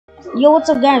Yo, what's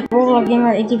up guys, Roblox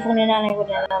Gamer 1849 with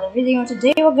another video.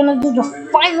 Today we're gonna do the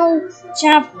final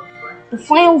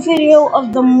video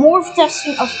of the morph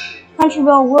testing of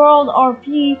Crunchyroll World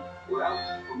RP.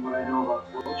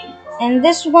 And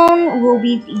this one will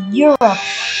be Europe.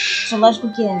 So let's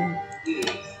begin.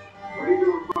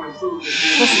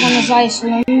 This one is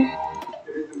Iceland.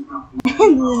 This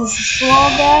is a small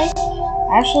guy.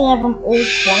 I actually have an old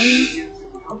coin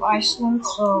of Iceland,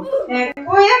 so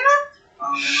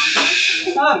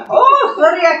oh,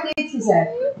 sorry, I can't see that.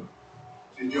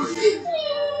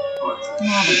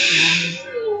 not a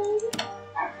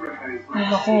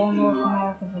There's a whole North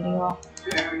America video.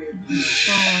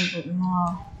 But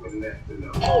no.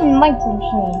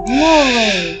 Microphone. No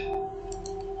way.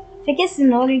 If I guess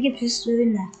in order you get pissed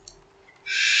doing that.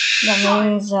 That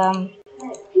means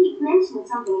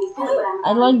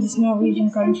I like this Norwegian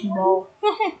Crunchyroll.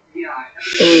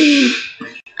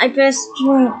 I pressed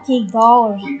 $200k,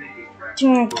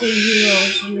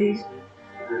 €200k, dude.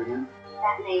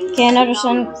 Canada,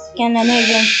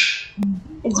 Scandinavia.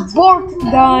 It's Bork,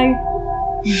 guy.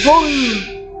 Bork.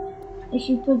 If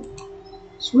you put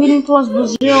Sweden plus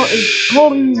Brazil, it's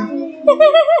Bork.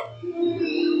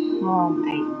 Oh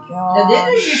my god. Dat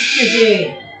is het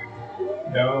gezien.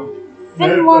 Ja.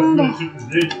 Finland.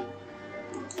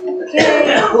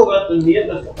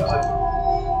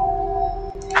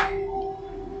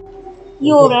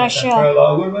 Yo, Russia.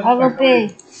 I will pay.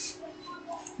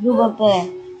 You will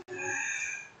pay.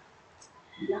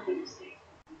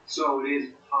 So it is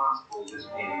possible this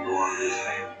may go on this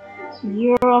family.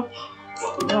 Europe,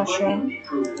 Russia,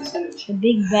 the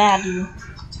big baddie.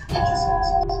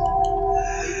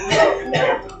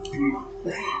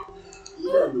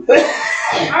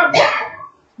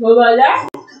 Wat was dat?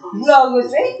 Blauwe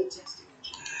zee?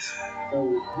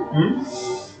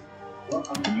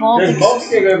 Het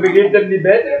monster begint er niet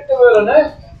beter te worden, hè?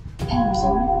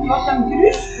 Wat een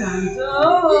kruiskant.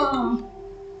 Oh.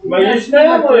 Maar je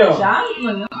snel, maar ja.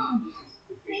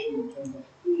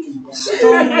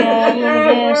 Estonia,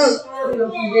 yes.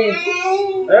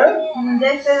 Hè? En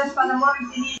deze van de morgen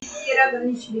die eerste keer hadden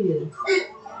niet spelen.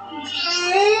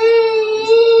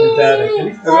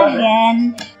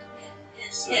 Again.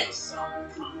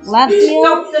 Latvia.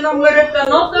 Stopte nog maar het de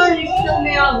auto en ik stond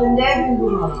mee als een duif in de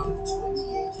hand.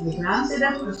 De Fransen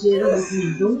dat passeren dat ik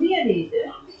niet dom meer deed, hè.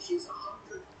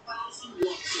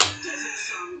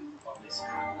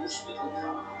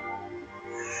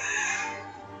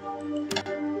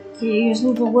 Okay, here's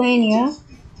Lithuania.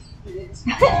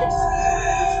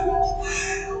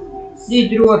 Die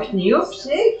droogt niet op,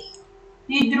 zeg.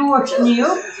 Die droogt niet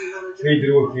op. Wie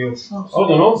droog niet op? Oh,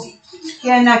 dan ook.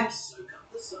 Kijk,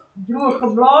 droog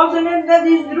geblazen en dat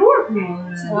is droog niet.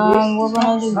 We're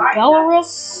gonna do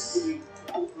Belarus.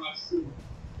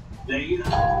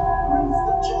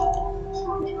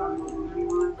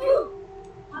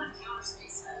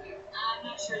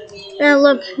 Yeah,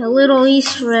 look, a little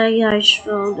Easter egg I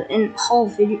showed in whole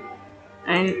video,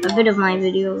 and a bit of my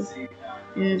videos,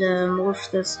 and morph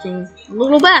testing. A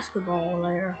little basketball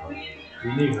there.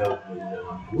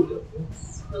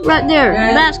 Right there,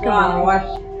 basketball.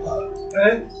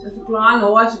 Dat is een kleine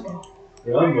wasje.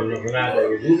 Ja, maar nog vanuit dat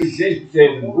je doet, je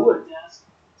zegt een woord.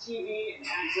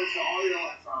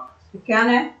 Dat kan,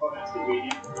 hè.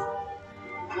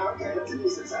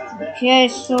 Okay,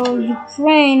 so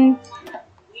Ukraine.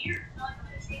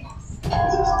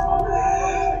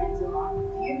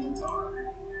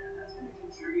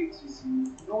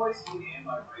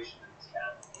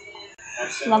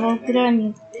 Slava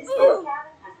Ukraine.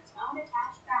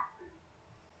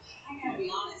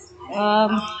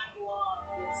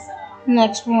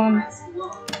 Next one,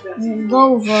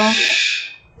 Moldova.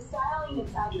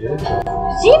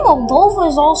 See, Moldova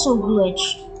is also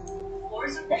glitched.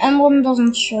 The emblem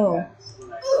doesn't show.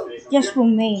 Just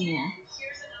Romania.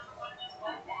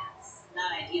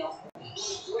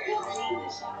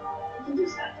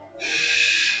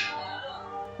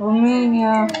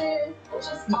 Romania.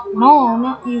 No,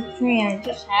 not Ukraine. I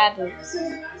just had it.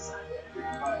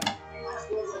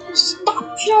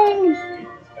 Stop showing me.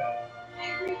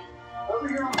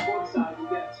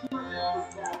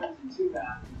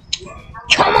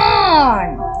 Come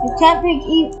on!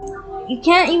 You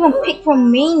can't even pick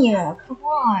Romania. Come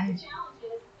on.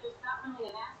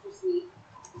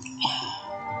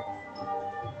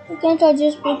 Why can't I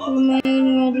just pick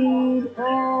Romania, dude?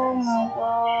 Oh my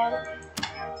god.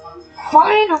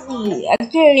 Finally!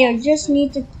 Okay, I just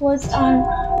need to click on,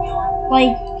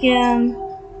 like,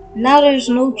 now there's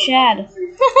no Chad.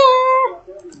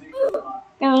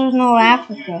 There's no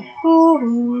Africa.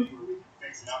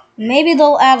 Maybe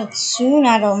they'll add it soon,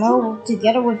 I don't know,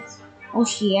 together with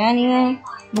Oceania.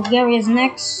 Bulgaria's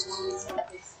next.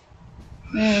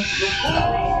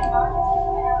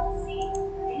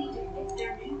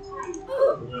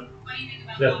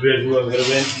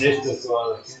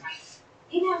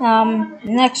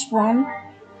 Next one.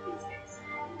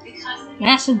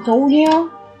 Macedonia.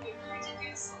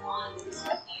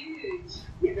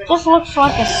 Just looks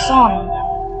like a sun.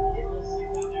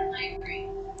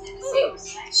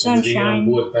 Sunshine.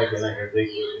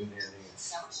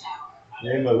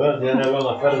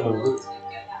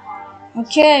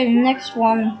 Okay, next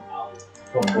one.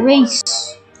 Greece.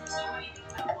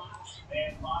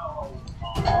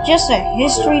 Just a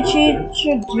history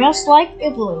teacher, just like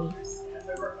Italy.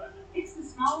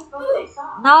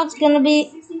 Now it's gonna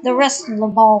be the rest of the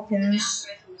Balkans.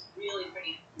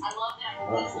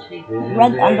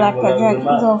 Red and black project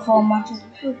eagle for much of the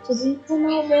food to be from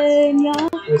Albania.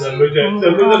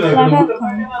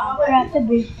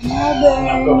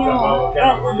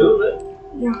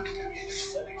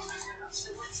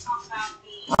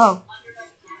 Oh.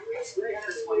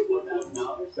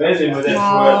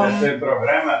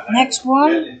 Next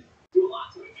one.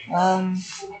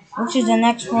 Which is the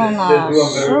next one?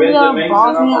 Serbia,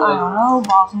 Bosnia, I don't know,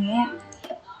 Bosnia.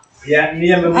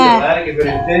 Herzegovina.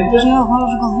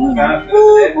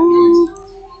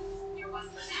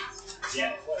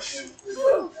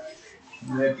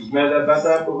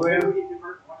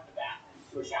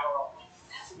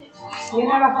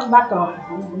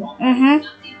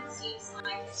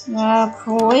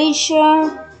 Croatia.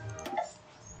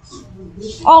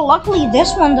 Oh, luckily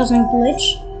this one doesn't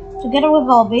glitch. Together with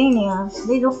Albania,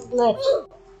 they don't glitch.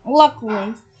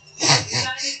 Luckily.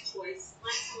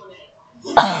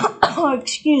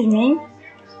 Excuse me.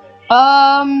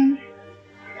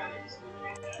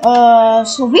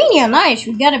 Slovenia, nice.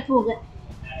 We gotta prove it.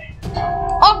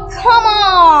 Oh, come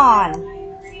on!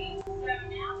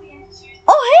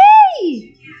 Oh,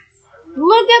 hey!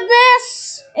 Look at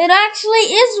this! It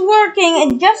actually is working.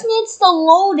 It just needs to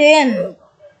load in.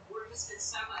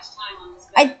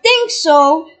 I think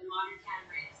so.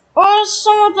 Or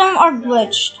some of them are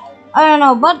glitched. I don't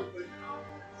know, but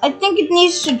I think it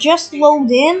needs to just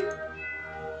load in.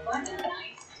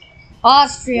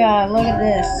 Austria, look at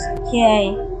this.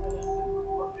 Okay.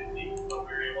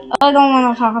 I don't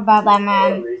want to talk about that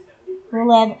man who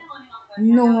led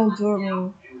no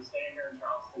Germany.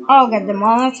 I'll get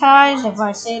demonetized if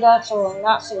I say that, so I'm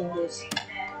not saying this.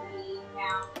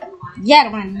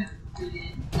 Germany.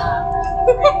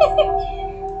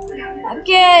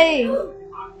 Okay.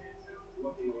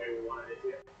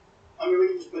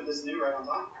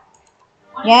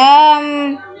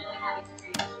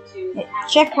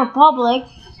 Czech Republic.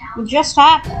 We just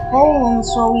have Poland,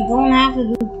 so we don't have to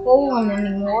do Poland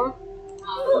anymore.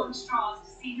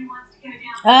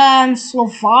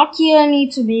 Slovakia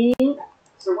need to be.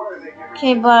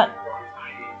 Okay, but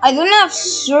I don't have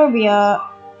Serbia.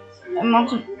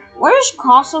 Where's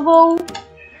Kosovo?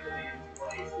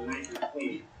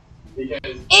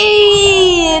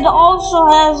 It also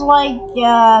has like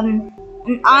an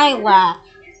island.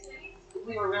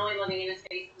 We were really living in a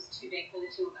space that was too big for the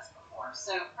two of us before.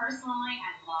 So personally,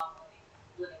 I love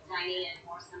living tiny and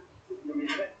more simple.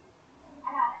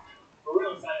 I got it. We're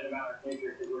really excited about our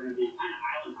future because we're going to be kind of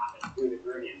island hopping through the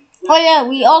Caribbean. Oh yeah,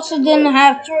 we also didn't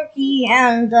have Turkey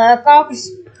and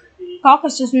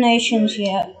Caucasus nations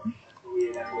yet.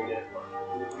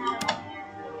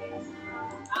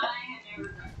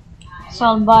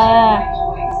 So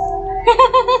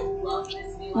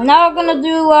now we're gonna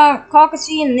do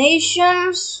Caucasian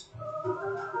nations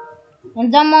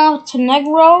and then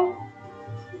Montenegro.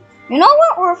 You know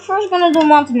what? We're first gonna do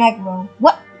Montenegro.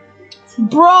 What?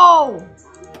 Bro!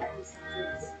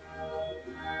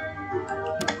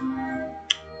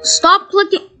 Stop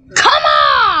clicking. Come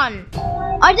on!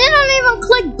 I didn't even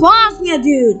click Bosnia,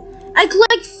 dude. I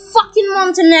clicked fucking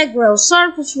Montenegro.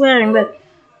 Sorry for swearing, but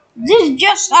this is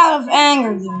just out of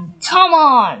anger, dude. Come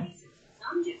on.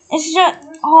 It's just,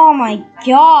 oh my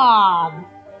god.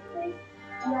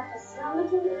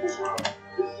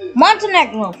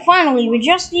 Montenegro, finally, we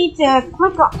just need to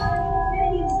click on.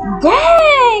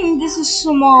 Dang, this is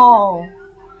small.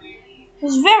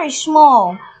 It's very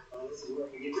small.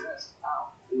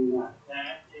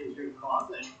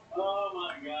 Oh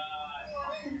my god.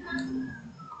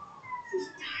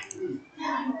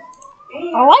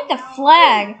 I like the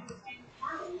flag.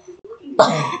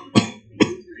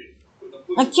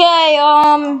 Okay,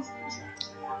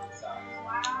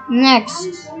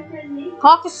 next.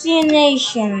 Caucasian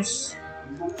nations.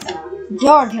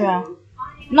 Georgia.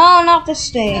 No, not the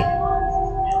state.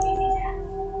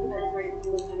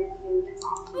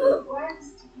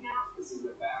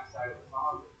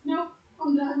 Nope,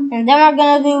 I'm done. And then we're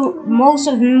gonna do most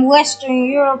of Western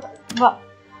Europe, but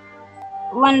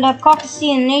when the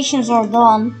Caucasian nations are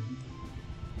done.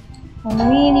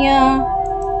 Armenia,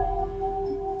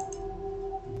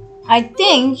 I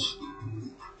think.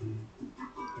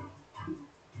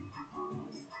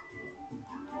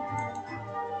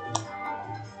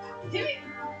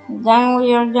 Then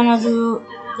we are gonna do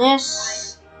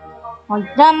this,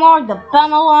 like Denmark, the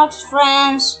Benelux,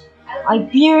 France,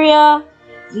 Iberia,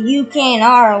 the UK, and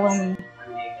Ireland.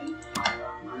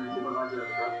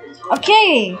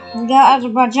 Okay, we got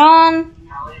Azerbaijan.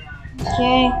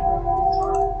 Okay.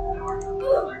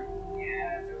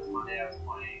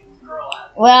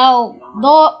 Well,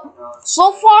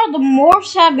 so far the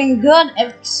morphs have been good,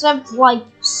 except like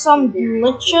some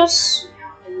glitches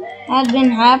had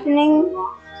been happening.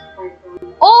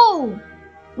 Oh,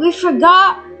 we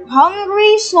forgot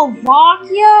Hungary,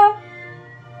 Slovakia,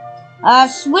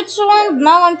 Switzerland.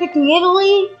 Now I'm picking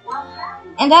Italy,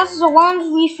 and that's the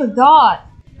ones we forgot.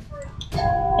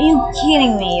 Are you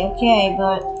kidding me? Okay,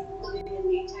 but living in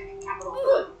the tech capital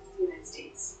of the United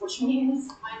States, which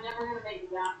means I'm never going to make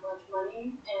that much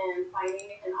money, and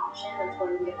finding an option that's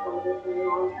going to get further for the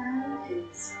long term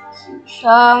is huge.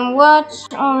 what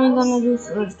are we gonna do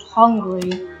first?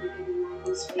 Hungary,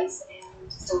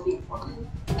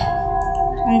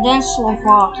 and then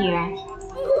Slovakia.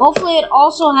 Hopefully, it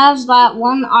also has that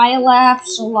one eye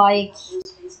lapse, like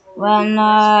when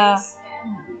how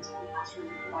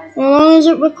long is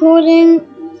it recording?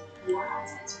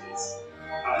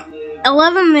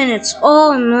 11 minutes.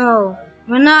 Oh no,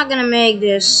 we're not gonna make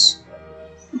this.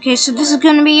 Okay, so this is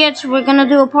gonna be it. We're gonna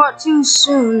do a part 2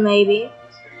 soon, maybe.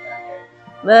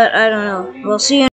 But I don't know. We'll see you.